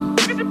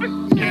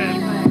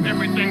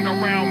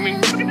everything around me.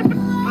 Freeze. The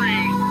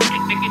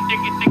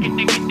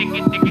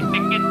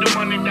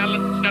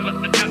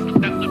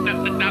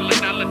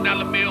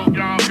 $1 bill.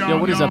 Yo,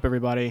 what is up,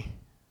 everybody?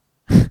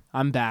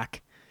 I'm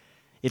back.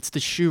 It's the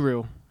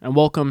Shuru, and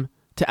welcome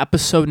to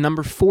episode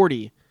number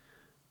 40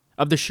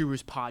 of the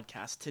Shuru's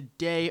podcast.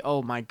 Today,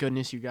 oh my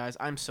goodness, you guys,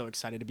 I'm so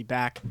excited to be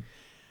back.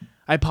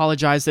 I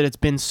apologize that it's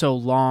been so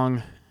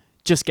long.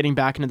 Just getting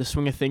back into the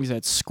swing of things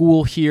at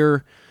school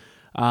here.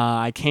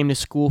 I came to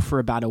school for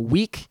about a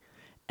week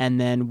and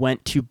then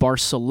went to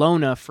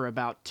Barcelona for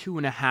about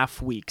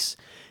 2.5 weeks.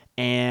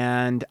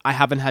 And I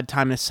haven't had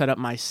time to set up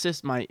my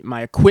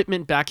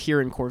equipment back here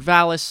in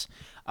Corvallis.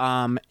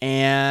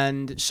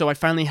 And so I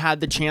finally had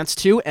the chance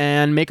to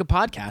and make a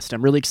podcast.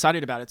 I'm really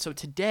excited about it. So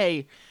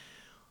today,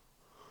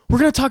 we're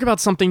going to talk about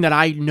something that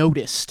I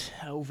noticed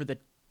over the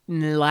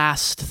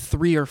last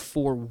 3 or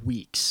 4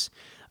 weeks.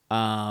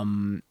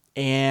 And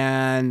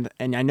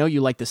I know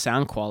you like the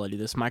sound quality.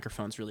 This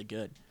microphone's really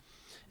good.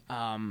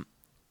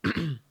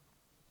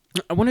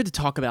 I wanted to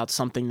talk about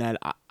something that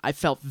I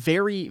felt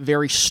very,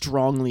 very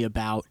strongly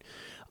about.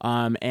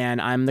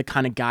 And I'm the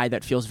kind of guy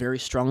that feels very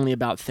strongly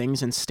about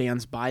things and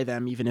stands by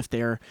them, even if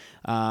they're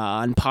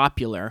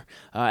unpopular.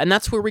 And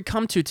that's where we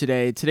come to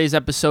today. Today's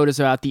episode is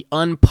about the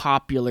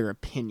unpopular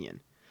opinion.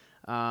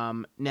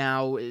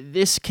 Now,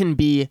 this can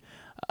be...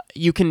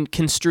 you can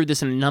construe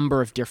this in a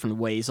number of different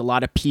ways. A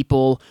lot of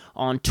people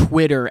on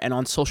Twitter and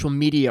on social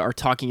media are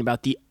talking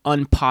about the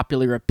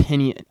unpopular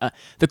opinion,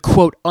 the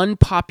quote,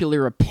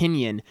 unpopular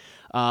opinion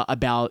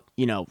about,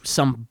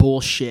 some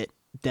bullshit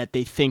that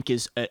they think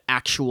is an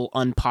actual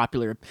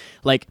unpopular.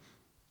 Like,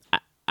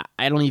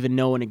 I don't even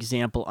know an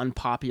example,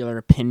 unpopular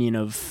opinion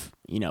of,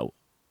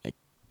 like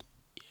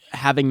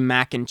having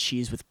mac and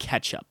cheese with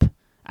ketchup.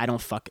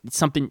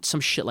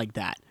 Some shit like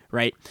that,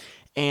 right?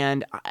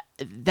 And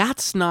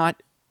that's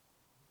not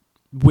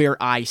where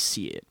I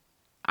see it.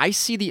 I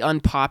see the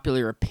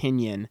unpopular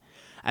opinion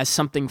as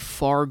something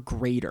far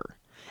greater,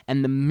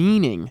 and the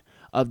meaning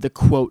of the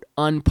quote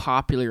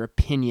unpopular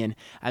opinion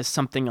as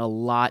something a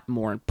lot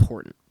more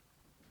important.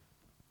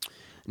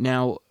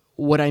 Now,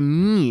 what I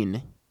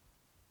mean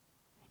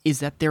is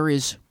that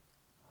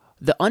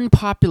the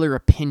unpopular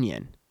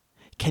opinion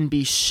can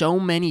be so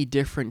many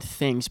different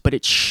things, but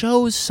it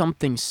shows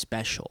something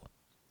special.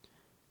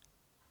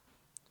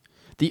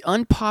 The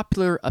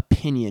unpopular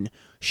opinion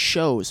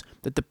shows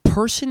that the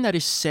person that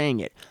is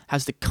saying it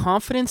has the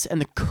confidence and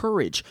the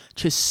courage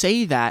to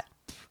say that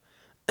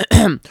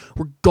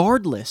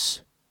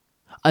regardless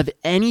of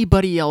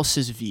anybody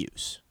else's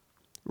views,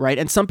 right?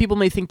 And some people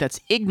may think that's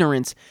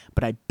ignorance,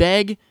 but I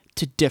beg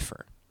to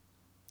differ.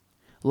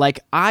 Like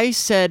I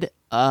said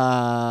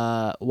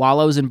while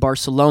I was in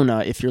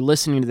Barcelona, if you're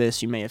listening to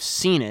this, you may have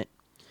seen it.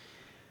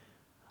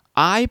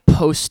 I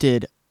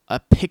posted a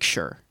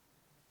picture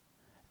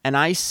and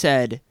I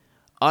said,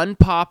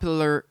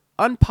 unpopular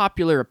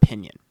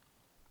opinion.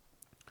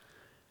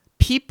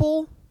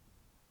 People,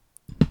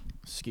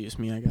 excuse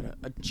me, I gotta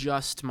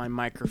adjust my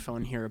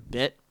microphone here a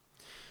bit.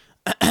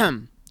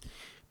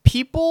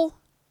 People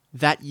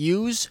that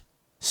use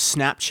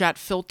Snapchat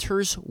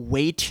filters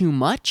way too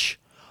much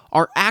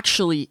are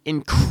actually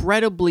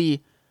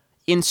incredibly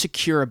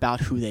insecure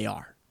about who they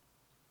are.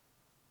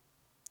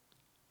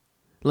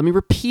 Let me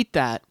repeat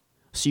that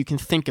so you can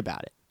think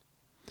about it.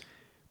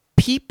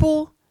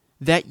 People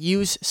that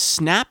use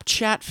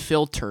Snapchat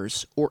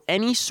filters or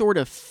any sort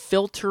of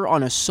filter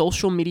on a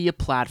social media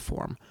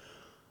platform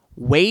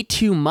way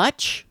too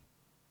much,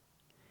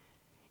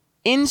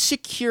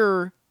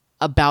 insecure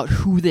about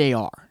who they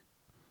are.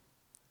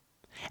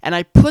 And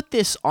I put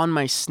this on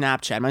my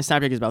Snapchat. My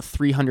Snapchat is about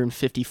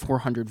 350,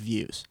 400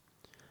 views.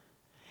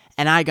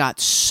 And I got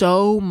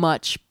so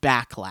much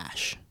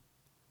backlash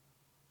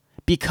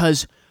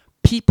because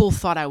people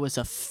thought I was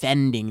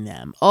offending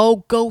them.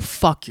 Oh, go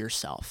fuck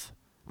yourself,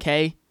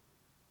 okay?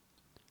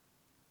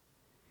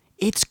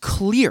 It's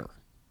clear.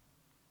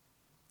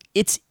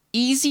 It's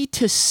easy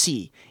to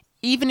see,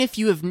 even if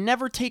you have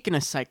never taken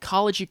a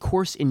psychology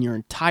course in your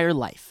entire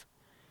life.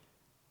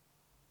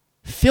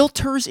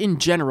 Filters in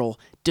general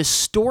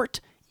distort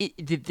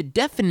the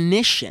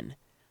definition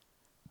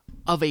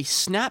of a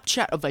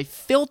Snapchat, of a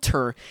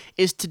filter,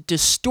 is to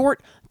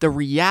distort the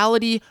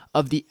reality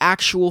of the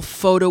actual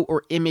photo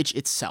or image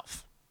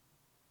itself.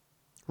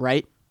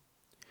 Right?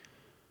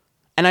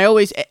 And I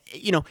always,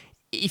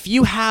 if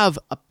you have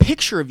a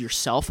picture of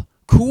yourself,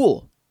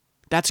 cool.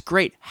 That's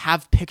great.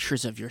 Have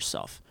pictures of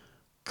yourself.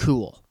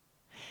 Cool.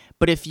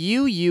 But if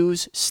you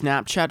use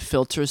Snapchat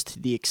filters to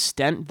the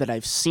extent that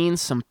I've seen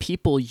some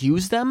people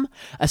use them,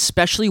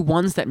 especially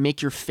ones that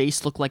make your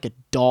face look like a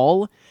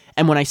doll,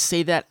 and when I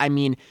say that, I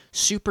mean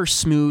super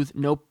smooth,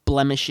 no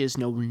blemishes,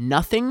 no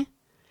nothing,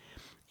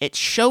 it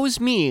shows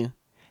me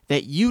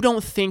that you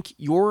don't think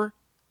you're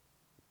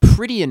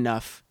pretty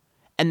enough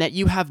and that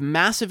you have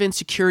massive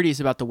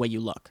insecurities about the way you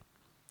look.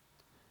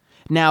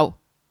 Now,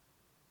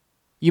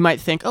 you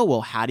might think, oh,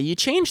 well, how do you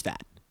change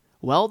that?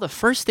 Well, the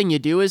first thing you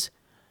do is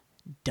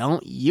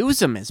don't use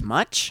them as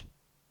much.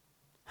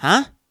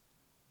 Huh?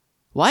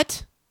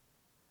 What?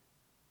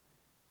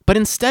 But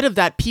instead of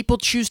that, people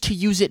choose to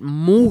use it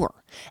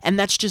more. And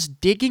that's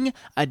just digging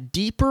a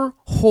deeper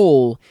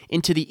hole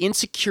into the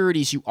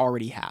insecurities you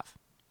already have.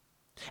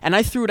 And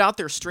I threw it out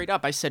there straight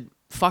up. I said,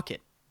 fuck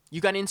it.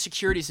 You got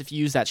insecurities if you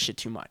use that shit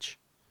too much.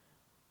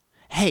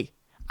 Hey,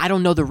 I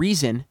don't know the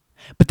reason,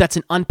 but that's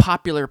an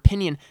unpopular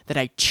opinion that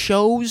I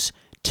chose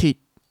to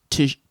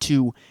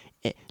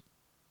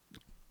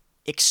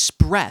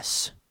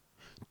express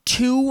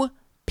to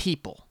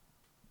people.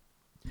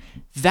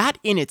 That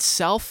in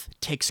itself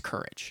takes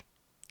courage.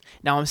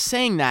 Now, I'm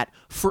saying that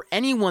for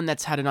anyone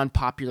that's had an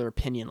unpopular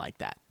opinion like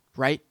that,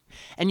 right?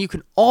 And you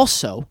can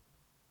also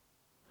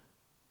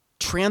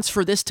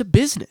transfer this to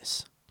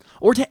business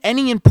or to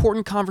any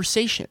important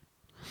conversation.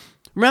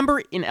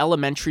 Remember in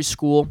elementary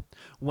school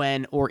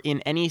or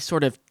in any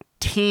sort of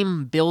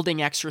team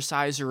building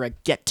exercise or a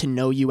get to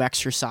know you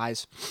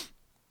exercise,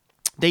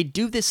 they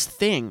do this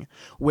thing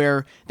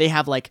where they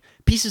have like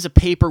pieces of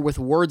paper with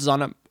words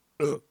on them,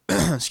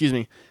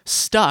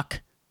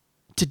 stuck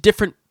to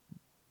different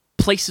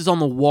places on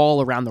the wall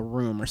around the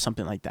room or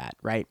something like that,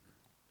 right?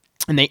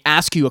 And they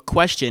ask you a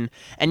question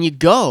and you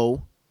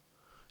go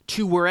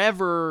to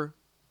wherever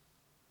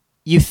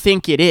you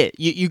think it is.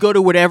 You go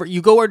to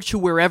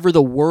wherever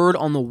the word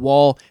on the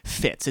wall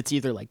fits. It's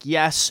either like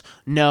yes,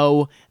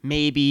 no,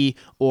 maybe,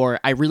 or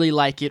I really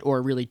like it or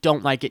I really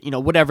don't like it,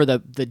 whatever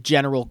the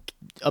general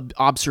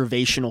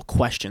observational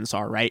questions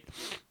are, right?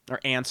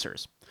 Or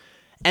answers.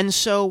 And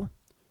so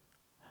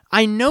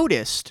I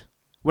noticed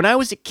when I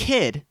was a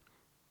kid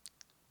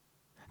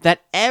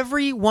that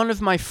every one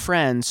of my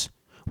friends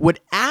would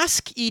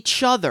ask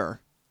each other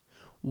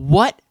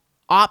what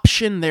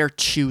option they're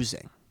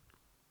choosing.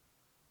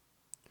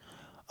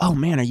 Oh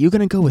man, are you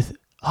going to go with,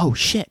 oh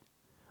shit.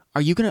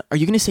 Are you going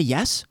to say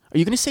yes? Are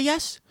you going to say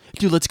yes?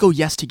 Dude, let's go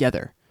yes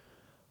together.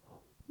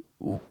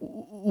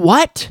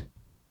 What?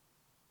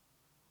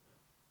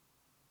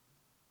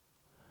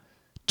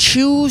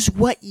 Choose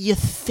what you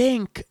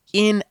think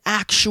in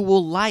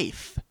actual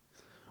life.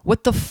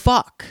 What the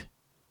fuck?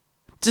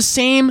 It's the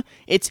same,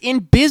 it's in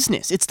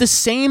business. It's the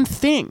same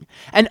thing.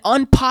 An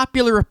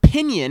unpopular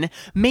opinion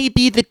may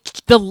be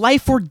the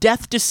life or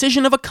death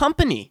decision of a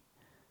company.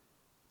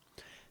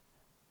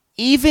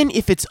 Even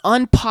if it's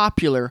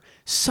unpopular,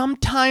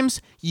 sometimes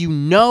you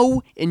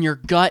know in your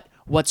gut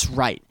what's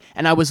right.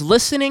 And I was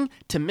listening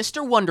to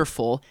Mr.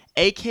 Wonderful,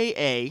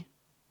 a.k.a.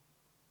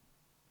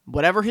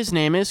 whatever his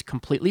name is,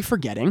 completely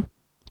forgetting,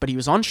 but he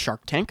was on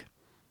Shark Tank.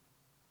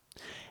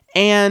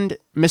 And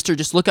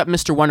just look up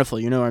Mr. Wonderful,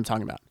 you know what I'm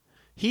talking about.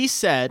 He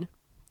said,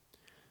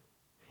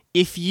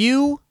 if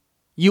you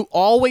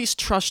always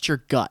trust your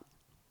gut.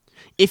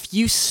 If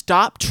you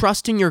stop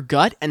trusting your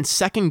gut and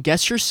second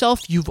guess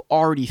yourself, you've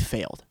already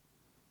failed.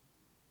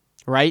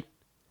 Right?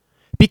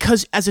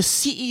 Because as a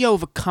CEO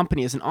of a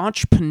company, as an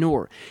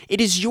entrepreneur,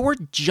 it is your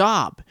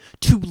job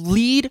to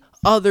lead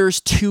others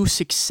to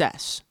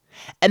success.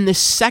 And the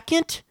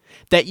second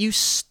that you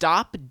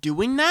stop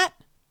doing that,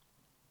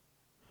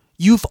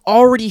 you've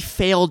already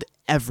failed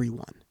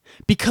everyone.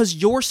 Because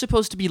you're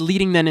supposed to be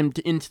leading them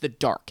into the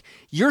dark.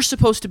 You're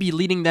supposed to be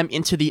leading them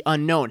into the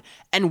unknown.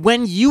 And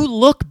when you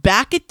look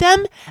back at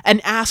them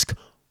and ask,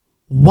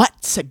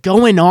 what's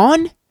going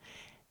on?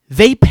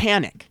 They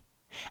panic.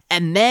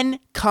 And then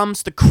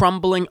comes the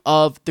crumbling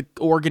of the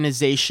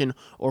organization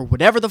or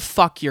whatever the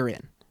fuck you're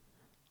in.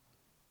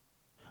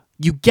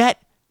 You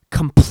get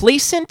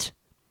complacent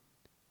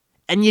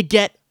and you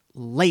get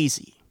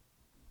lazy.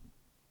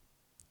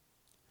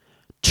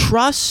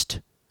 Trust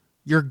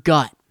your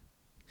gut.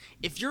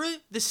 If you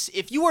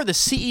are the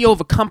CEO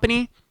of a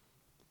company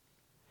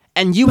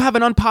and you have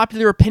an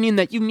unpopular opinion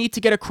that you need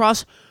to get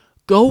across,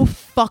 go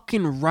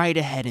fucking right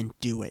ahead and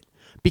do it.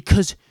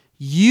 Because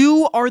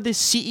you are the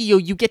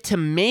CEO. You get to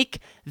make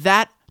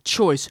that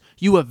choice.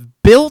 You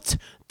have built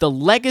the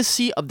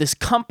legacy of this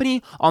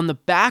company on the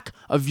back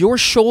of your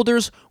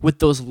shoulders with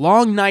those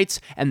long nights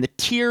and the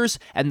tears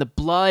and the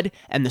blood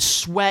and the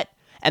sweat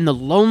and the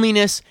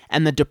loneliness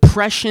and the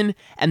depression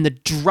and the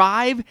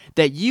drive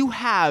that you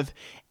have.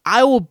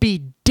 I will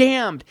be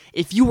damned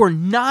if you are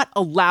not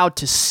allowed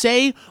to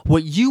say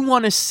what you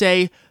want to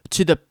say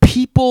to the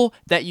people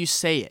that you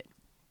say it.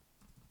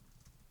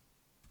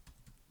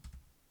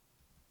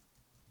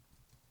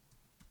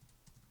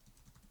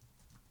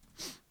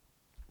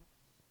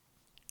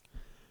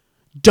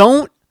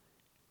 Don't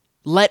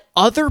let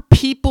other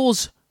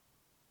people's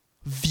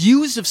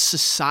views of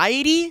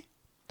society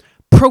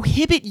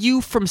prohibit you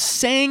from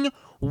saying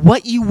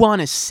what you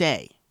want to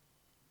say.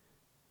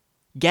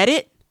 Get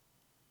it?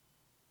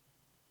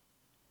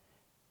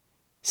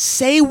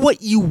 Say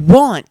what you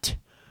want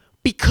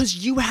because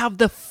you have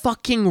the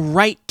fucking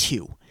right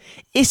to.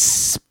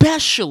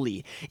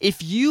 Especially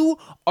if you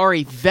are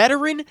a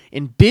veteran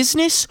in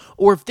business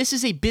or if this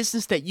is a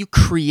business that you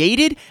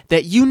created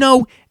that you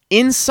know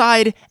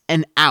inside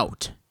and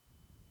out.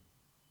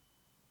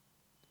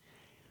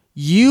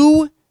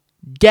 You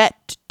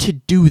get to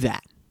do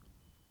that.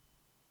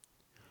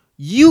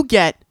 You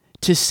get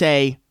to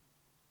say,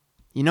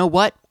 you know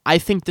what? I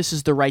think this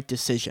is the right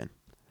decision.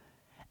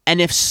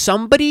 And if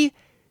somebody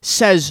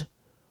says,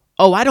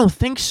 oh, I don't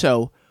think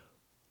so,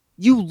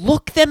 you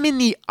look them in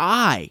the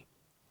eye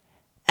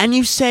and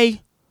you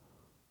say,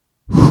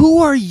 who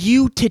are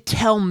you to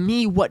tell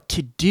me what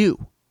to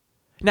do?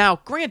 Now,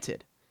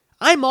 granted,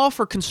 I'm all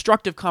for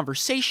constructive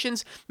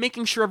conversations,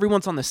 making sure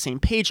everyone's on the same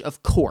page,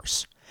 of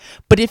course.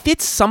 But if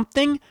it's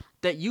something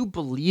that you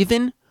believe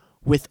in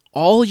with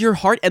all your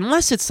heart,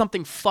 unless it's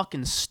something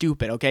fucking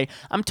stupid, okay?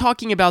 I'm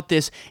talking about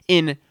this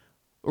in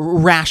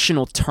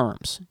rational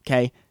terms,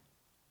 okay?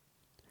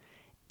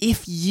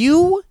 If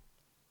you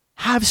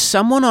have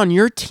someone on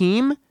your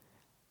team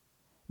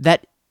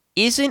that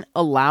isn't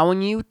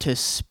allowing you to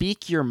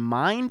speak your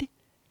mind,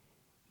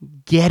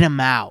 get him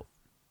out.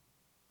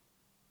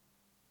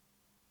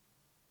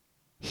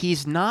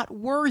 He's not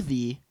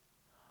worthy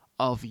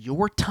of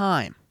your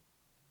time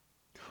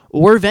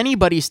or of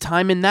anybody's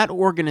time in that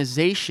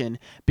organization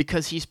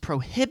because he's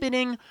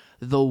prohibiting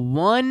the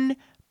one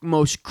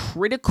most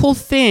critical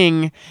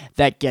thing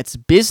that gets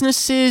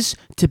businesses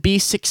to be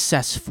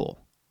successful.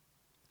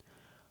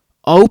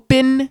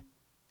 Open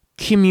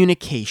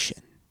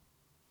communication.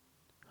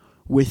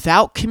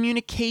 Without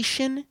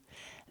communication,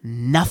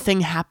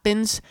 nothing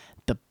happens,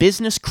 the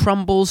business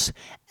crumbles,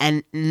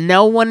 and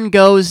no one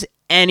goes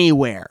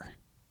anywhere.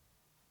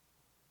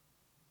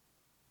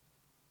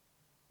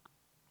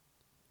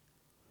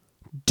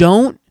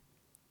 Don't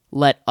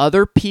let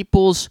other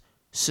people's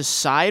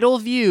societal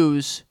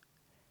views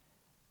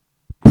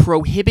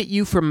prohibit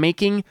you from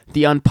making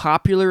the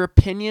unpopular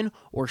opinion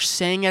or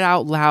saying it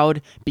out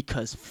loud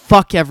because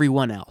fuck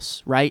everyone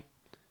else, right?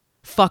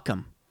 Fuck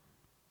them.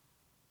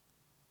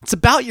 It's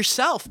about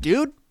yourself,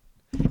 dude.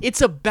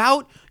 It's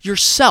about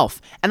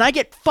yourself. And I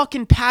get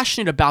fucking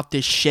passionate about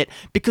this shit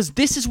because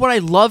this is what I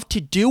love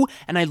to do,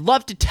 and I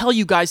love to tell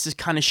you guys this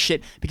kind of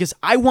shit because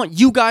I want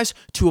you guys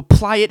to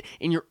apply it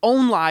in your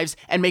own lives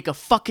and make a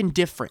fucking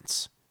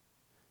difference.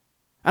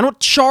 I don't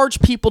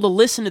charge people to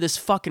listen to this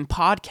fucking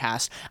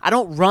podcast. I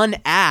don't run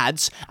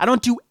ads. I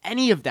don't do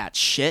any of that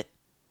shit.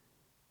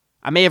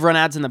 I may have run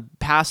ads in the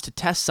past to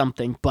test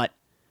something, but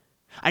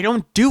I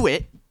don't do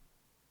it.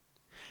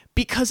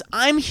 Because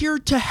I'm here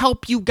to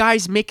help you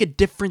guys make a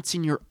difference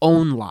in your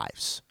own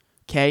lives,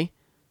 okay?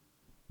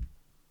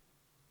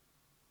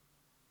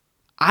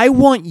 I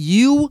want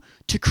you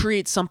to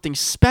create something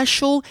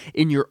special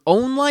in your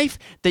own life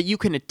that you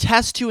can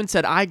attest to and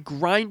said, I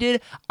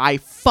grinded, I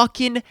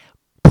fucking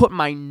put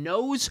my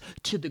nose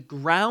to the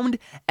ground,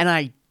 and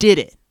I did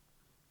it.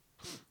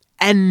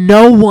 And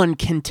no one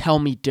can tell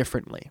me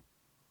differently.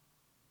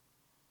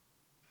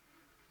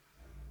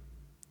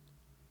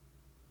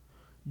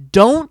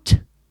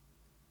 Don't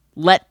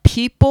let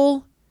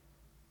people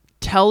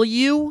tell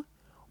you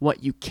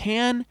what you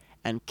can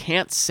and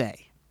can't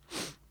say.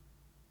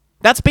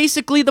 That's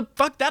basically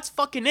that's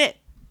fucking it.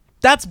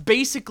 That's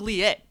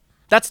basically it.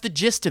 That's the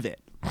gist of it.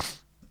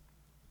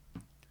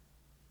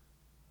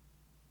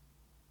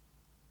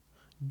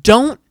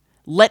 Don't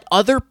let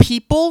other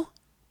people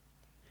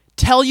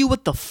tell you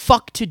what the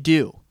fuck to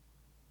do.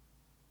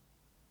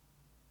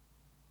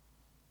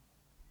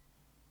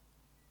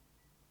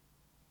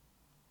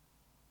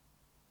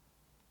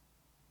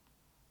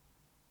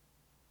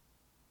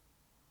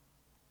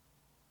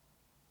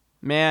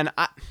 Man,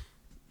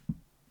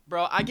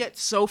 I get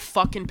so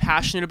fucking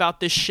passionate about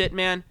this shit,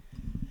 man.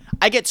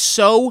 I get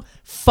so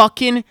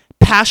fucking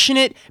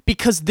passionate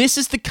because this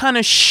is the kind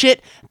of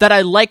shit that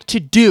I like to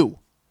do,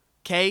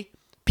 okay?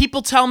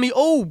 People tell me,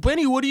 oh,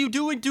 Benny, what are you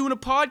doing a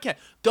podcast?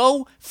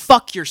 Go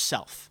fuck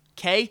yourself,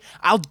 okay?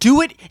 I'll do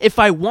it if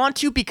I want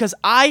to because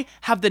I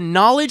have the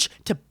knowledge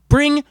to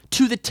bring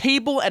to the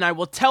table and I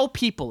will tell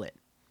people it.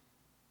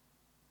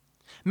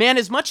 Man,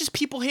 as much as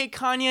people hate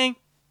Kanye,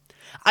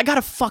 I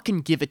gotta fucking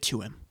give it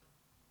to him.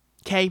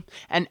 Okay?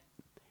 An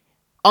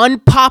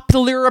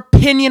unpopular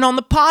opinion on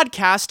the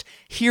podcast.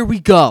 Here we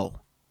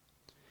go.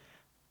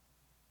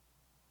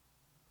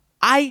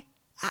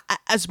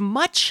 As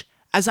much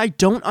as I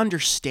don't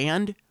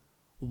understand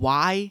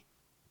why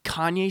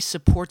Kanye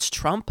supports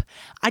Trump,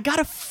 I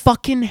gotta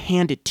fucking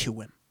hand it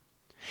to him.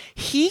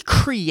 He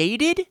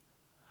created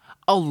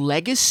a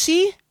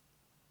legacy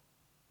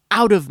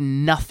out of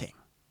nothing.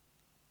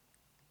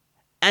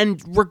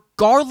 And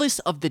regardless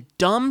of the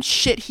dumb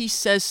shit he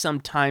says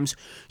sometimes,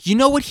 you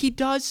know what he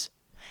does?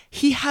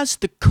 He has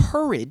the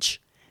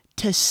courage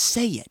to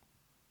say it.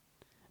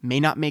 May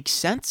not make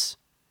sense,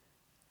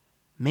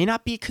 may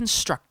not be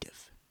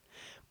constructive,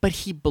 but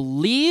he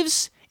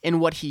believes in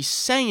what he's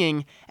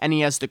saying and he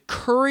has the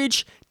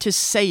courage to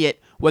say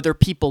it whether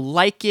people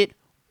like it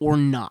or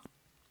not.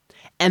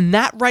 And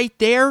that right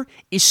there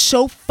is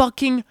so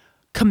fucking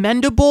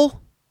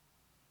commendable.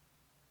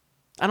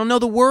 I don't know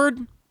the word.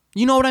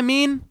 You know what I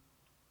mean?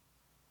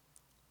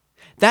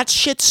 That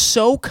shit's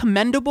so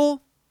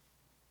commendable.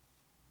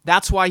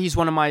 That's why he's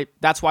one of my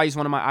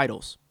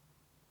idols.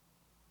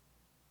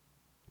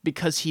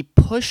 Because he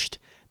pushed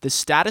the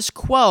status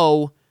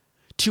quo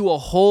to a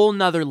whole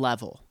nother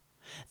level.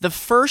 The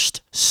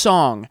first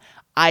song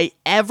I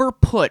ever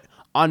put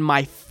on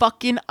my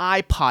fucking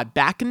iPod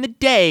back in the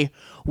day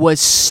was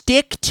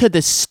Stick to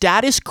the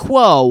Status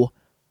Quo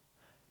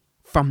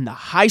from the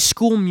High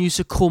School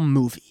Musical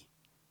movie,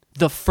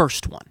 the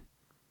first one.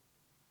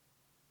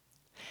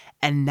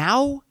 And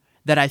now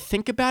that I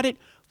think about it,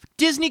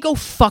 Disney, go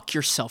fuck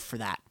yourself for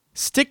that.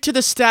 Stick to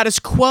the status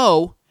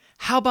quo.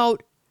 How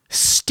about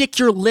stick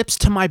your lips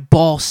to my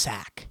ball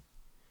sack?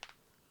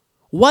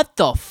 What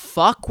the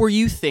fuck were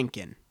you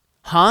thinking?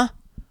 Huh?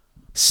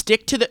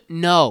 Stick to the...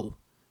 No.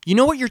 You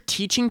know what you're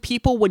teaching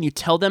people when you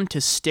tell them to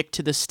stick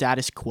to the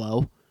status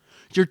quo?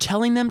 You're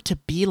telling them to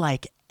be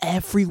like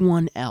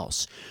everyone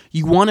else.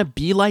 You want to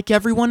be like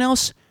everyone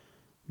else?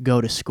 Go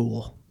to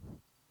school.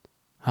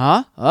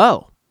 Huh?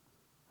 Oh.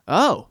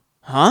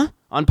 Huh?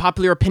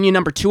 Unpopular opinion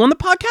number 2 on the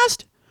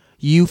podcast?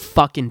 You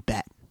fucking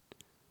bet.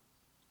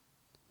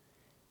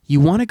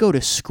 You want to go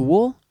to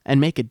school and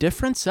make a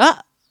difference?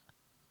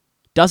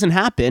 Doesn't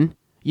happen.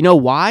 You know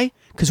why?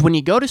 Because when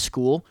you go to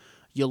school,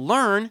 you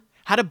learn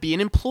how to be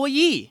an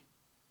employee.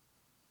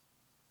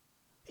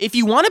 If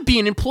you want to be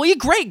an employee,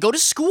 great. Go to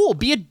school.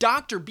 Be a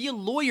doctor. Be a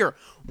lawyer.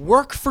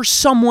 Work for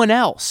someone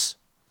else.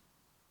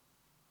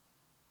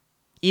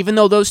 Even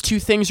though those two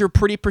things are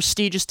pretty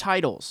prestigious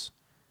titles.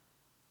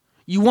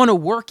 You want to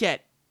work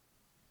at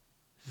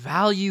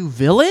Value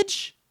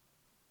Village?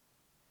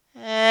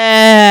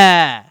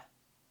 No.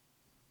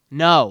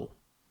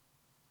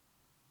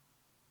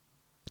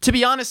 To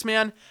be honest,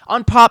 man,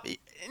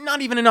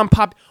 not even an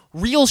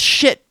real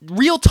shit,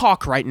 real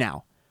talk right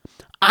now.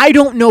 I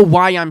don't know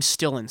why I'm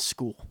still in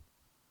school.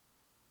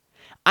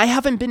 I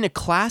haven't been to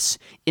class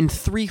in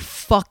 3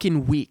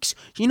 fucking weeks.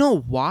 You know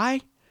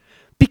why?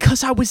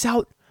 Because I was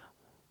out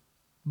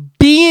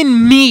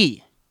being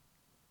me.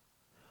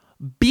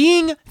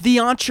 Being the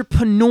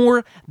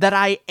entrepreneur that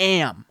I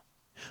am.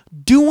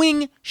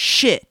 Doing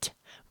shit.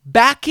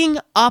 Backing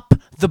up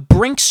the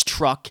Brinks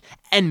truck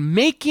and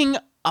making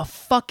a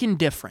fucking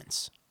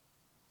difference.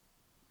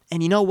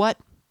 And you know what?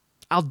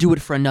 I'll do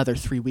it for another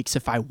 3 weeks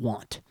if I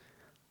want.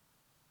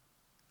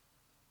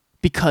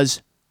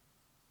 Because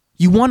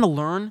you want to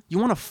learn, you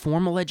want a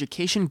formal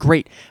education?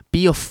 Great.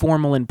 Be a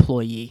formal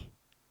employee.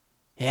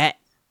 Yeah.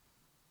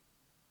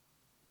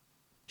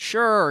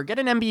 Sure, get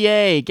an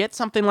MBA, get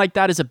something like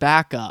that as a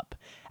backup.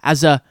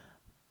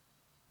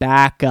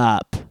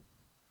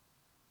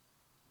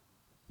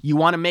 You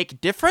want to make a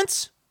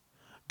difference?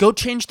 Go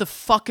change the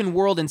fucking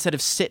world instead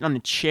of sitting on a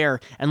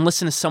chair and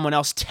listen to someone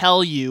else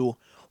tell you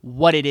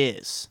what it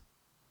is.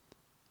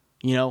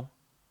 You know,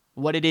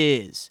 what it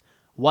is.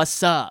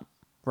 What's up,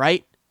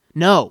 right?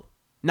 No,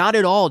 not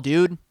at all,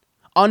 dude.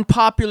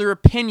 Unpopular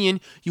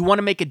opinion, you want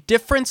to make a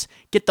difference?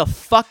 Get the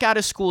fuck out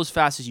of school as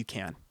fast as you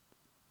can.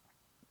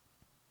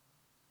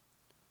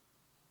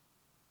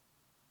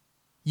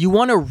 You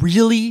want to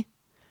really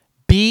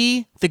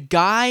be the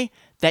guy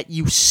that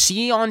you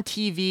see on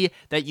TV,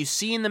 that you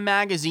see in the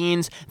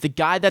magazines, the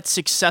guy that's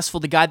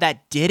successful, the guy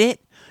that did it?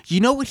 You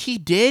know what he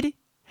did?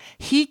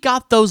 He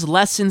got those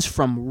lessons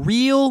from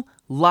real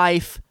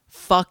life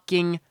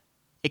fucking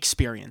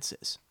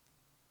experiences.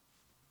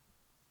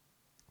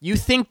 You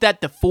think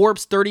that the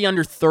Forbes 30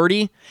 under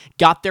 30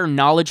 got their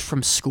knowledge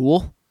from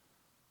school?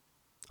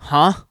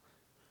 Huh?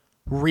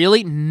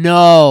 Really?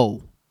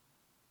 No.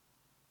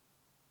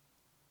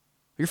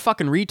 You're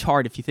fucking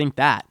retard if you think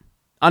that.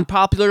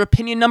 Unpopular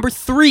opinion number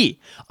 3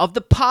 of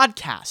the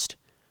podcast.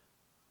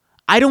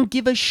 I don't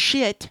give a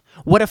shit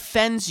what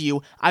offends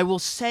you. I will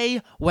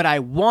say what I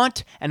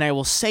want, and I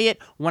will say it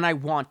when I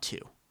want to.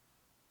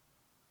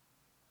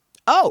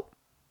 Oh,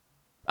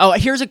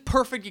 here's a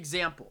perfect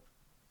example.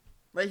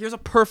 Right, here's a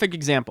perfect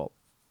example.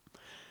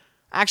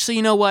 Actually,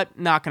 you know what?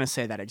 Not going to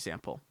say that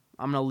example.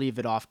 I'm going to leave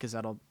it off because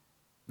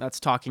that's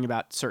talking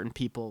about certain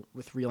people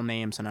with real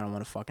names, and I don't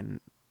want to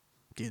fucking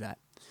do that.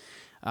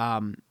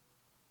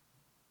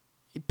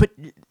 But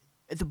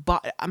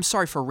I'm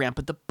sorry for a rant,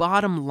 but the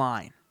bottom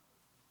line,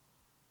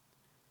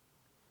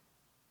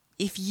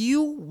 if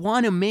you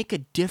want to make a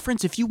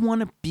difference, if you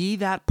want to be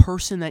that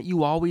person that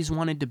you always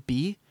wanted to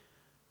be,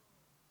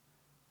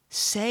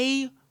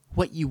 say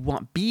what you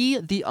want. Be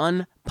the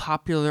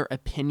unpopular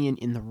opinion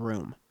in the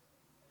room.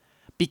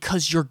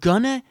 Because you're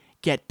gonna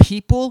get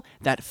people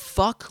that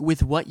fuck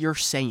with what you're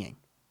saying.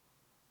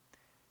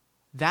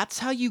 That's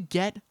how you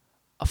get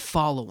a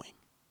following.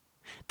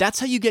 That's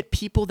how you get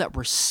people that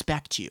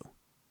respect you.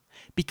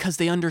 Because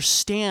they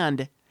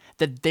understand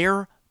that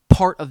they're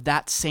part of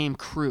that same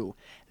crew.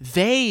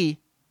 They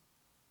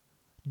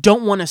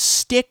don't want to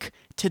stick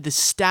to the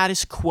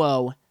status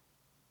quo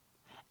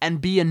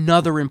and be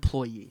another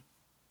employee.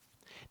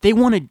 They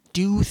want to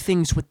do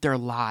things with their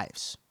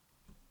lives.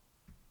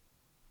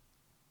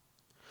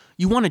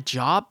 You want a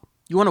job?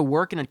 You want to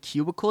work in a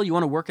cubicle? You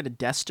want to work at a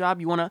desk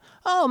job? You want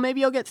to,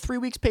 maybe I'll get 3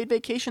 weeks paid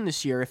vacation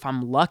this year if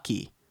I'm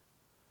lucky.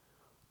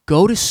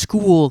 Go to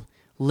school,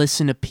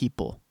 listen to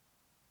people.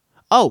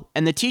 Oh,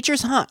 and the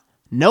teachers,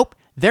 nope,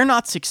 they're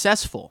not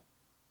successful.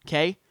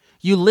 Okay?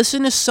 You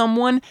listen to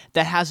someone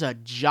that has a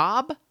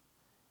job?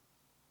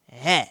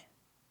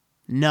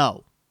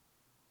 No.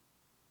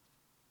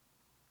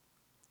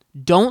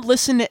 Don't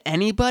listen to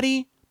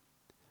anybody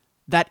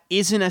that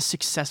isn't as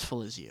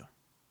successful as you.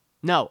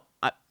 No.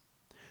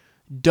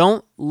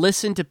 Don't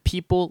listen to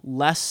people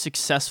less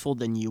successful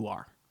than you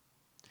are.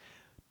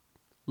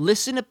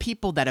 Listen to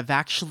people that have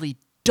actually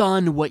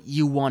done what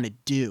you want to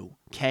do,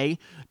 okay?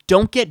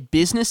 Don't get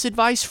business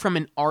advice from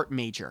an art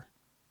major.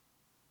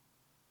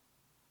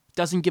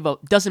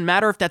 Doesn't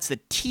matter if that's the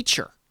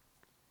teacher.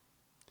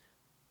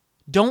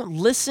 Don't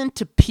listen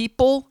to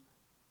people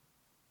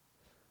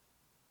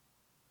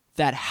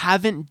that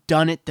haven't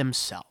done it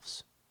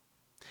themselves.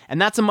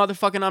 And that's a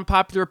motherfucking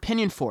unpopular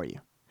opinion for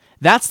you.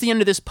 That's the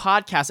end of this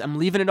podcast. I'm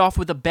leaving it off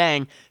with a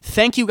bang.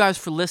 Thank you guys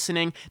for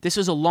listening. This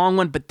is a long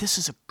one, but this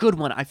is a good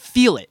one. I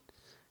feel it.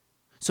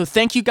 So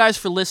thank you guys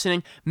for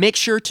listening. Make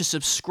sure to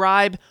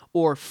subscribe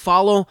or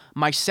follow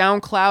my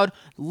SoundCloud.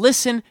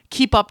 Listen,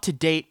 keep up to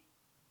date.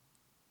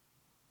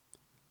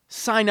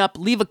 Sign up,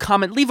 leave a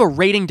comment, leave a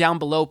rating down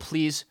below,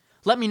 please.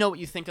 Let me know what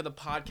you think of the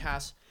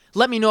podcast.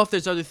 Let me know if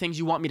there's other things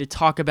you want me to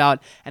talk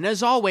about. And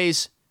as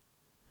always,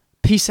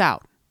 peace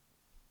out.